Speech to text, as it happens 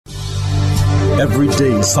Every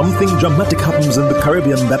day, something dramatic happens in the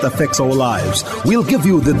Caribbean that affects our lives. We'll give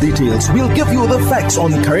you the details. We'll give you the facts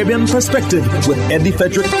on Caribbean Perspective with Eddie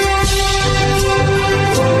Frederick.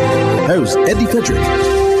 Host Eddie Frederick.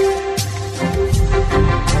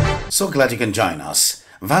 So glad you can join us.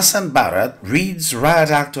 Vasant Bharath reads riot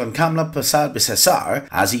actor on Kamla Persad Bissessar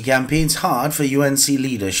as he campaigns hard for UNC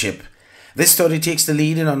Leadership. This story takes the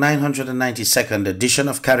lead in our 992nd edition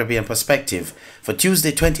of Caribbean Perspective for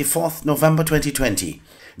Tuesday, 24th November 2020.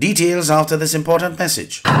 Details after this important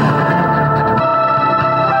message. The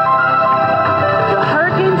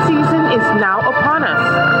hurricane season is now upon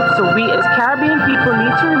us, so we as Caribbean people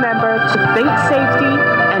need to remember to think safety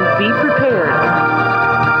and be prepared.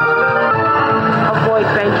 Avoid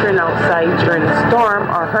venturing outside during a storm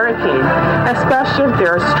or hurricane, especially if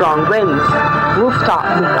there are strong winds. Rooftops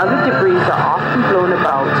and other debris are often blown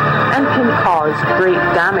about and can cause great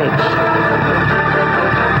damage.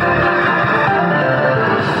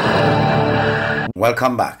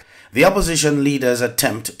 Welcome back. The opposition leader's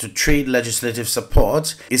attempt to trade legislative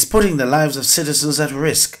support is putting the lives of citizens at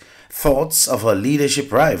risk. Thoughts of her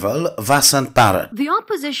leadership rival, Vasant Bharath. The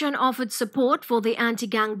opposition offered support for the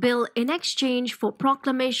anti-gang bill in exchange for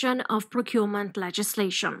proclamation of procurement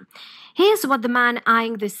legislation. Here's what the man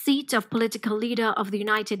eyeing the seat of political leader of the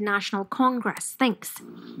United National Congress thinks.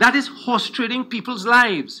 That is horse trading people's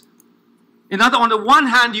lives. On the one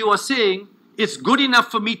hand, you are saying it's good enough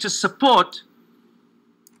for me to support,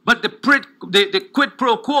 but the quid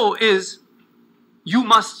pro quo is you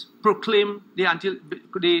must proclaim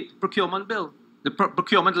the procurement bill, the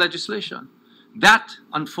procurement legislation. That,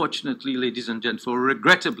 unfortunately, ladies and gentlemen,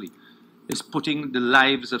 regrettably, is putting the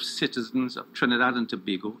lives of citizens of Trinidad and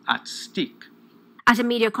Tobago at stake. At a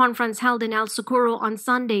media conference held in El Socorro on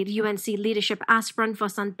Sunday, the UNC leadership aspirant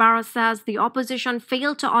Vasant Bharath says the opposition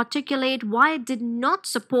failed to articulate why it did not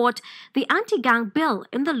support the anti-gang bill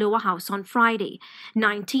in the lower house on Friday.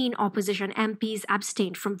 19 opposition MPs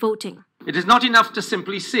abstained from voting. It is not enough to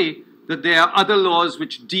simply say that there are other laws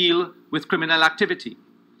which deal with criminal activity.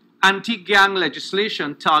 Anti-gang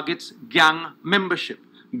legislation targets gang membership,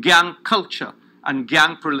 gang culture, and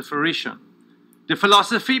gang proliferation. The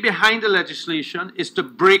philosophy behind the legislation is to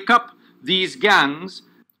break up these gangs.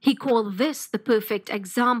 He called this the perfect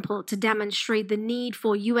example to demonstrate the need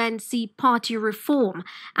for UNC party reform,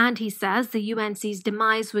 and he says the UNC's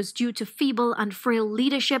demise was due to feeble and frail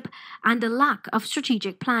leadership and a lack of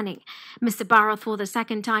strategic planning. Mr. Bharath, for the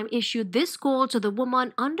second time, issued this call to the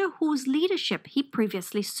woman under whose leadership he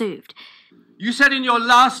previously served. You said in your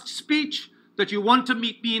last speech that you want to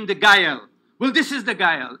meet me in the Gael. Well, this is the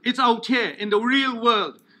Gael. It's out here in the real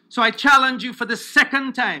world. So I challenge you for the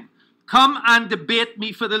second time. Come and debate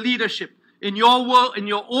me for the leadership. In your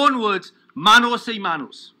own words, manos y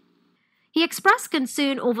manos. He expressed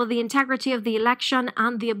concern over the integrity of the election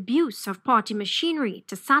and the abuse of party machinery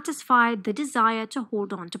to satisfy the desire to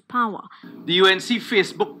hold on to power. The UNC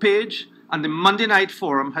Facebook page and the Monday Night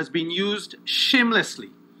Forum has been used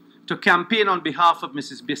shamelessly to campaign on behalf of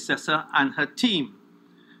Mrs. Bissessar and her team.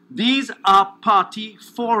 These are party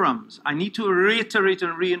forums. I need to reiterate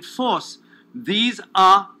and reinforce. These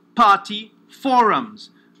are party forums.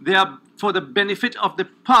 They are for the benefit of the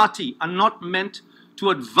party and not meant to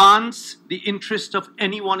advance the interest of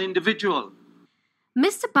any one individual.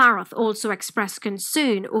 Mr. Bharath also expressed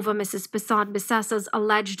concern over Mrs. Persad Bissessar's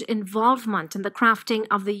alleged involvement in the crafting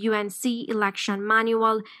of the UNC election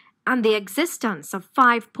manual and the existence of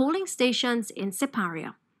 5 polling stations in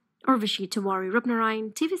Siparia. Urvashi Tiwari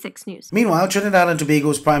Rupnarayan, TV6 News. Meanwhile, Trinidad and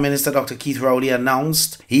Tobago's Prime Minister Dr. Keith Rowley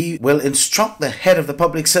announced he will instruct the head of the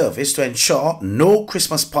public service to ensure no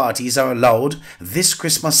Christmas parties are allowed this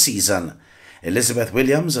Christmas season. Elizabeth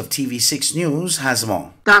Williams of TV6 News has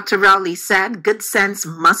more. Dr. Rowley said good sense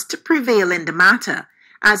must prevail in the matter,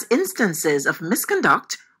 as instances of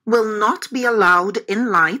misconduct will not be allowed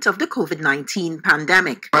in light of the COVID-19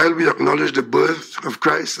 pandemic. While we acknowledge the birth of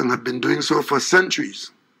Christ and have been doing so for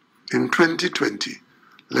centuries, in 2020,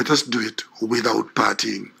 let us do it without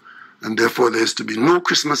partying, and therefore there is to be no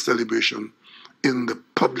Christmas celebration in the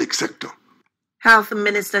public sector. Health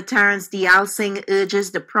Minister Terence D'Alsing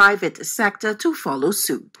urges the private sector to follow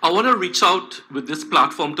suit. I want to reach out with this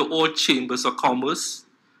platform to all chambers of commerce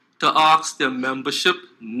to ask their membership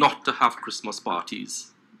not to have Christmas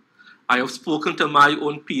parties. I have spoken to my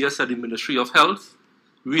own peers at the Ministry of Health.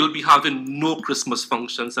 We'll be having no Christmas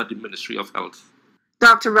functions at the Ministry of Health.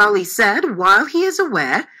 Dr. Rowley said while he is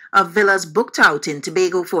aware of villas booked out in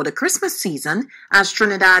Tobago for the Christmas season, as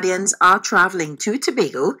Trinidadians are traveling to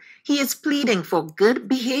Tobago, he is pleading for good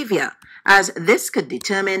behavior, as this could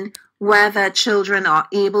determine whether children are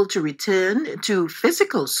able to return to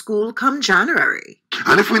physical school come January.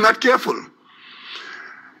 And if we're not careful,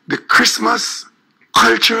 the Christmas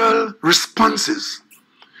cultural responses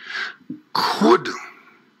could,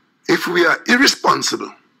 if we are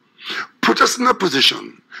irresponsible, put us in a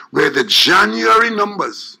position where the January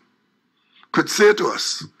numbers could say to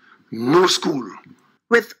us, no school.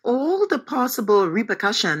 With all the possible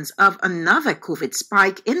repercussions of another COVID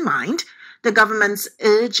spike in mind, the government's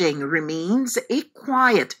urging remains a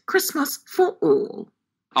quiet Christmas for all.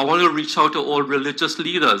 I want to reach out to all religious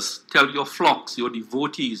leaders, tell your flocks, your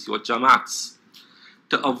devotees, your jamaats,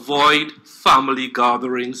 to avoid family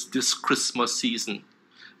gatherings this Christmas season.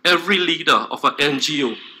 Every leader of an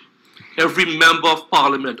NGO, every member of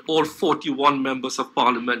parliament, all 41 members of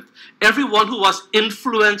parliament, everyone who has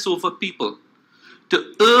influence over people,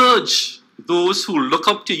 to urge those who look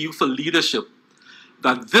up to you for leadership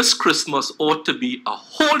that this Christmas ought to be a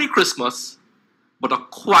holy Christmas, but a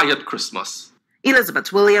quiet Christmas.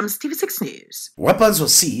 Elizabeth Williams, TV6 News. Weapons were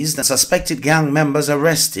seized and suspected gang members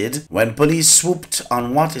arrested when police swooped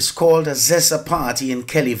on what is called a Zessa party in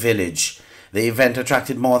Kelly Village. The event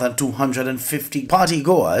attracted more than 250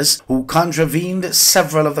 partygoers who contravened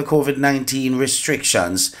several of the COVID-19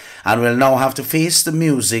 restrictions and will now have to face the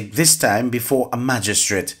music, this time before a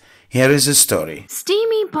magistrate. Here is his story.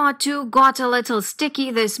 Steamy Part 2 got a little sticky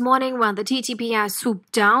this morning when the TTPS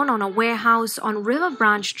swooped down on a warehouse on River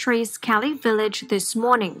Branch Trace, Kelly Village this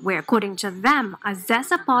morning, where, according to them, a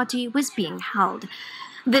Zessa party was being held.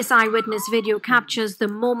 This eyewitness video captures the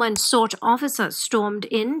moment SORT officers stormed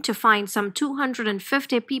in to find some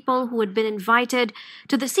 250 people who had been invited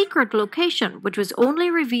to the secret location, which was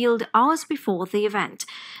only revealed hours before the event.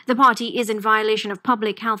 The party is in violation of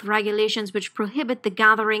public health regulations which prohibit the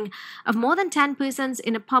gathering of more than 10 persons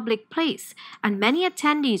in a public place, and many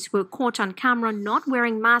attendees were caught on camera not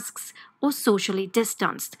wearing masks or socially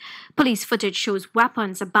distanced. Police footage shows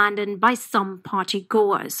weapons abandoned by some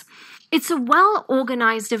party-goers. It's a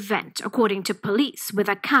well-organized event, according to police, with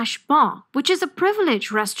a cash bar, which is a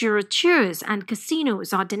privilege restaurateurs and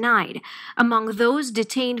casinos are denied. Among those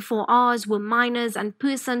detained for hours were minors and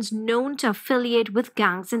persons known to affiliate with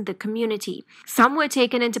gangs in the community. Some were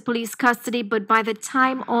taken into police custody, but by the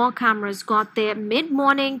time all cameras got there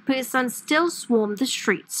mid-morning, persons still swarmed the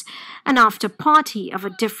streets. An after-party of a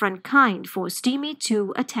different kind for Steamy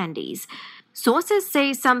 2 attendees. Sources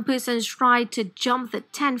say some persons tried to jump the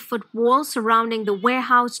 10-foot wall surrounding the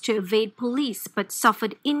warehouse to evade police but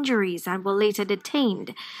suffered injuries and were later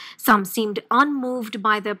detained. Some seemed unmoved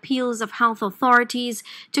by the appeals of health authorities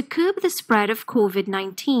to curb the spread of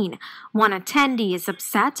COVID-19. One attendee is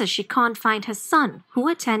upset as she can't find her son, who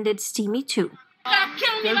attended Steamy 2.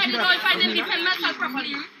 Kill me right now if I didn't defend myself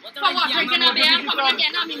properly. For what? Drinking a beer and coming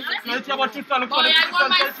again on me. Boy, I want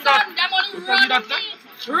my son. Them only running me.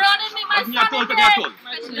 Running me, my son again.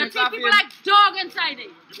 They treat people like dog inside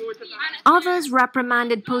it. Others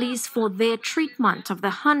reprimanded police for their treatment of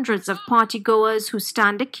the hundreds of partygoers who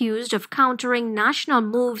stand accused of countering national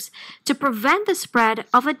moves to prevent the spread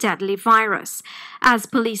of a deadly virus. As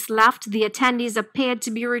police left, the attendees appeared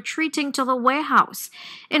to be retreating to the warehouse.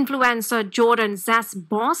 Influencer Jordan Zess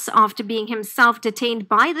Boss, after being himself detained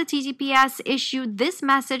by the TTPS, issued this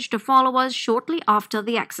message to followers shortly after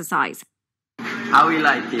the exercise. How we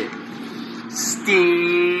like it?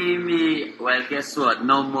 Steamy. Well, guess what?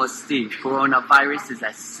 No more steam. Coronavirus is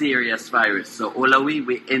a serious virus. So all of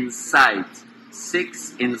we inside.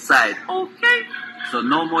 6 inside. Okay. So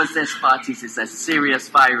no more sex parties. It's a serious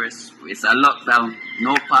virus. It's a lockdown.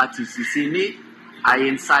 No parties. You see me? I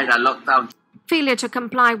inside a lockdown. Failure to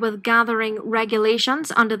comply with gathering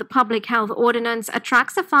regulations under the Public Health Ordinance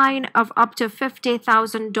attracts a fine of up to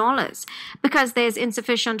 $50,000. Because there's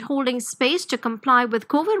insufficient holding space to comply with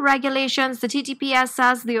COVID regulations, the TTPS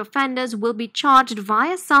says the offenders will be charged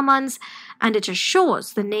via summons, and it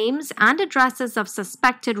assures the names and addresses of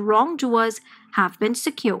suspected wrongdoers have been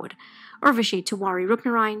secured. Urvashi Tiwari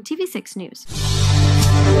Rupnarayan, TV6 News.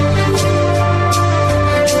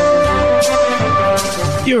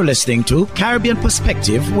 You're listening to Caribbean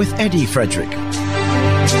Perspective with Eddie Frederick.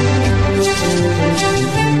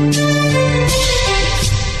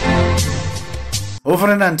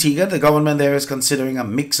 Over in Antigua, the government there is considering a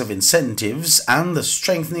mix of incentives and the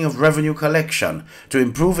strengthening of revenue collection to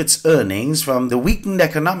improve its earnings from the weakened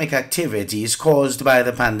economic activities caused by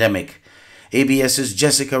the pandemic. ABS's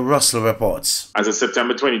Jessica Russell reports. As of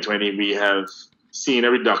September 2020, we have seen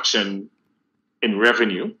a reduction in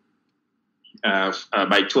revenue by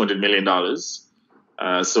 $200 million.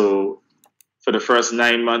 So for the first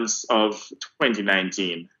 9 months of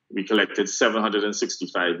 2019, we collected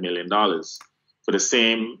 $765 million. For the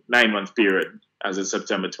same 9-month period as in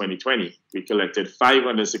September 2020, we collected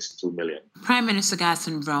 $562 million. Prime Minister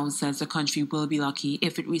Gaston Brown says the country will be lucky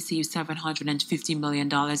if it receives $750 million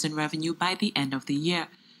in revenue by the end of the year.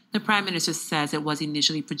 The Prime Minister says it was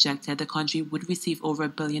initially projected the country would receive over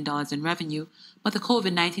 $1 billion in revenue, but the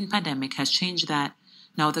COVID-19 pandemic has changed that.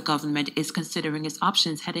 Now the government is considering its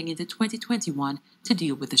options heading into 2021 to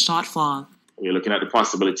deal with the shortfall. We're looking at the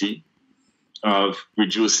possibility of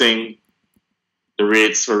reducing the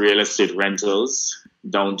rates for real estate rentals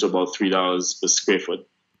down to about $3 per square foot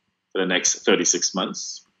for the next 36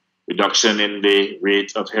 months. Reduction in the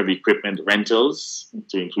rate of heavy equipment rentals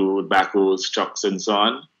to include backhoes, trucks, and so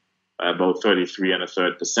on by about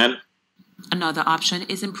 33.33%. Another option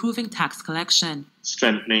is improving tax collection.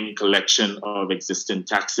 Strengthening collection of existing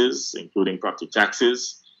taxes, including property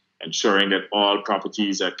taxes, ensuring that all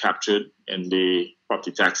properties are captured in the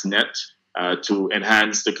property tax net, to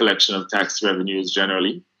enhance the collection of tax revenues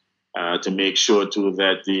generally, to make sure too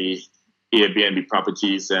that the Airbnb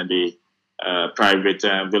properties and the private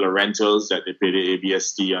villa rentals, that they pay the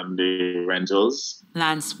ABST on the rentals.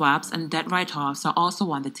 Land swaps and debt write-offs are also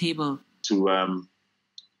on the table. To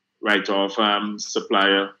write off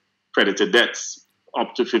supplier credited debts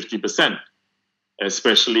up to 50%,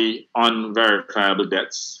 especially unverifiable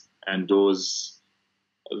debts and those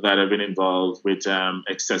that have been involved with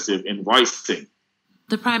excessive invoicing.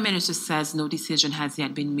 The Prime Minister says no decision has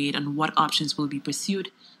yet been made on what options will be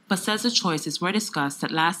pursued, but says the choices were discussed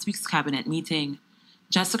at last week's cabinet meeting.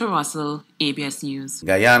 Jessica Russell, ABS News.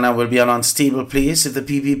 Guyana will be an unstable place if the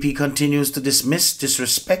PPP continues to dismiss,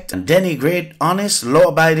 disrespect, and denigrate honest,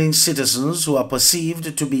 law-abiding citizens who are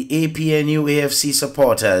perceived to be APNU-AFC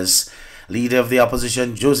supporters. Leader of the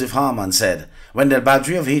opposition, Joseph Harman, said. Wendell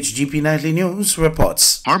Badri of HGP Nightly News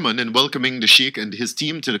reports. Harman, in welcoming the Sheikh and his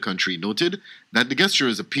team to the country, noted that the gesture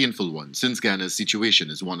is a painful one since Ghana's situation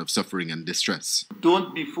is one of suffering and distress.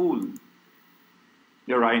 Don't be fooled,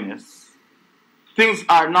 Your Highness. Things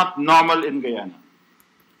are not normal in Guyana.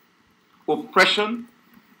 Oppression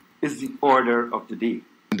is the order of the day.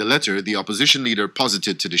 In the letter, the opposition leader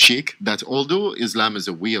posited to the Sheikh that although Islam is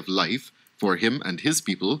a way of life for him and his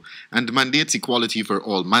people and mandates equality for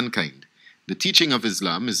all mankind, the teaching of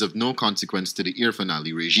Islam is of no consequence to the Irfan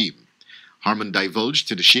Ali regime. Harman divulged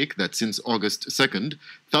to the Sheikh that since August 2nd,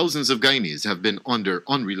 thousands of Guyanese have been under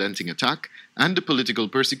unrelenting attack and political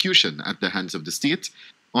persecution at the hands of the state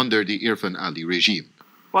under the Irfan Ali regime.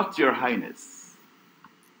 But Your Highness,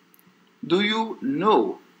 do you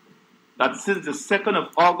know that since the 2nd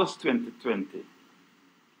of August 2020,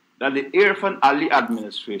 that the Irfan Ali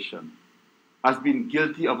administration has been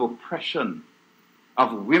guilty of oppression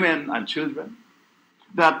of women and children,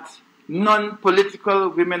 that non-political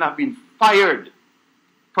women have been fired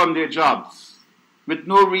from their jobs with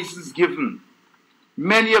no reasons given.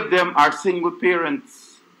 Many of them are single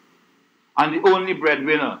parents and the only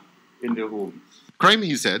breadwinner in their homes. Crime,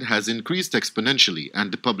 he said, has increased exponentially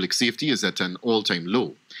and the public safety is at an all-time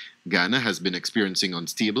low. Ghana has been experiencing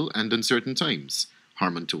unstable and uncertain times,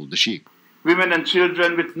 Harman told the Sheikh. Women and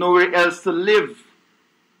children with nowhere else to live,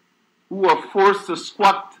 who are forced to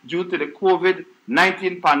squat due to the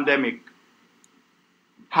COVID-19 pandemic,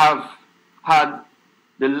 have had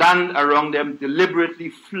the land around them deliberately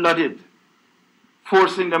flooded,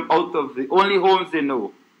 forcing them out of the only homes they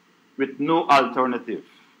know with no alternative.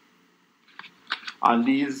 And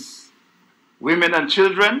these women and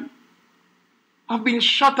children have been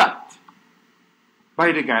shot at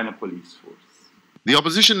by the Guyana Police Force. The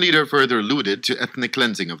opposition leader further alluded to ethnic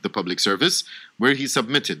cleansing of the public service, where he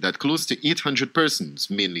submitted that close to 800 persons,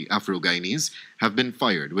 mainly Afro-Guyanese, have been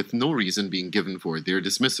fired with no reason being given for their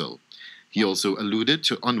dismissal. He also alluded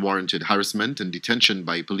to unwarranted harassment and detention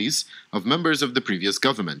by police of members of the previous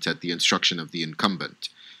government at the instruction of the incumbent.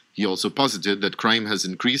 He also posited that crime has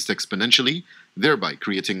increased exponentially, thereby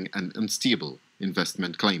creating an unstable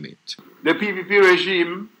investment climate. The PPP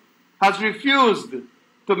regime has refused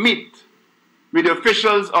to meet with the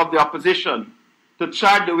officials of the opposition to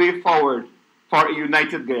chart the way forward for a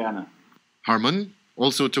united Guyana. Harman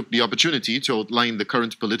also took the opportunity to outline the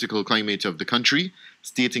current political climate of the country,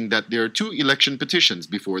 stating that there are 2 election petitions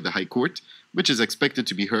before the High Court, which is expected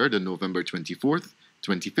to be heard on November 24th,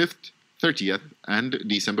 25th, 30th, and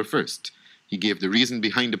December 1st. He gave the reason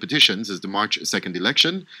behind the petitions as the March 2nd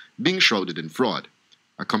election being shrouded in fraud,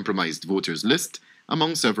 a compromised voters list,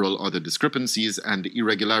 among several other discrepancies and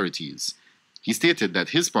irregularities. He stated that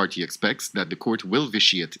his party expects that the court will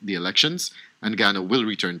vitiate the elections and Ghana will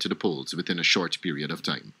return to the polls within a short period of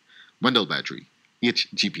time. Wendell Badri,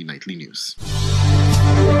 HGP Nightly News.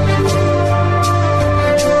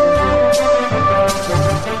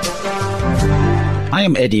 I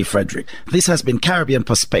am Eddie Frederick. This has been Caribbean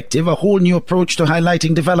Perspective, a whole new approach to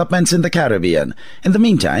highlighting developments in the Caribbean. In the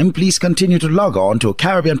meantime, please continue to log on to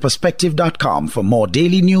CaribbeanPerspective.com for more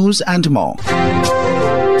daily news and more.